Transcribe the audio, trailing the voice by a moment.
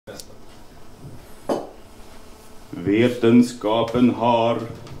Vetenskapen har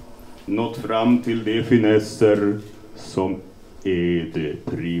nått fram till de finesser som är det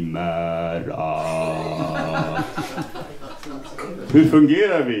primära. Hur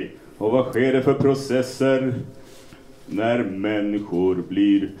fungerar vi? Och vad sker det för processer när människor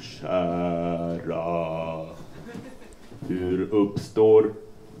blir kära? Hur uppstår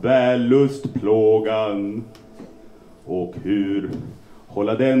vällustplågan? Och hur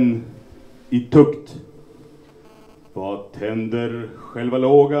hålla den i tukt? Vad tänder själva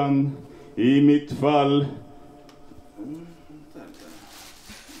lågan? I mitt fall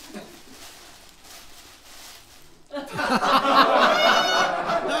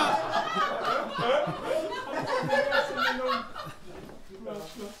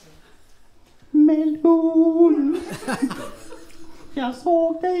melon. Jag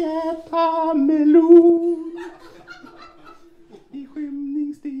såg dig äta melon i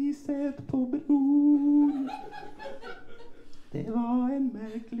skymningsdiset på bron. Det var en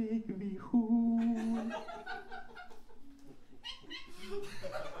märklig vision.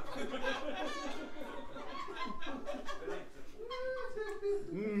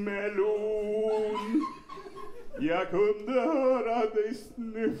 Melon. Jag kunde höra dig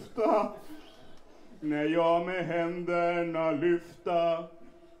snyfta när jag med händerna lyfta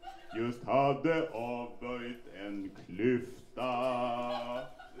just hade avböjt en klyfta.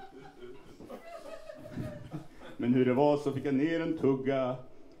 Men hur det var så fick jag ner en tugga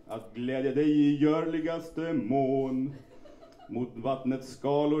att glädja dig i görligaste mån. Mot vattnets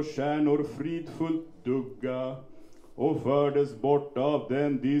skal och kärnor fridfullt dugga och fördes bort av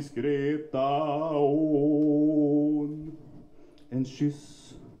den diskreta ån. En kyss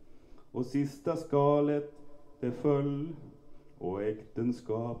och sista skalet det föll och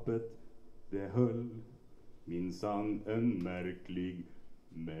äktenskapet det höll. Minsann en märklig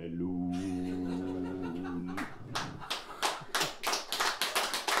melon.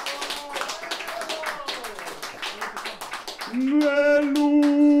 Melon.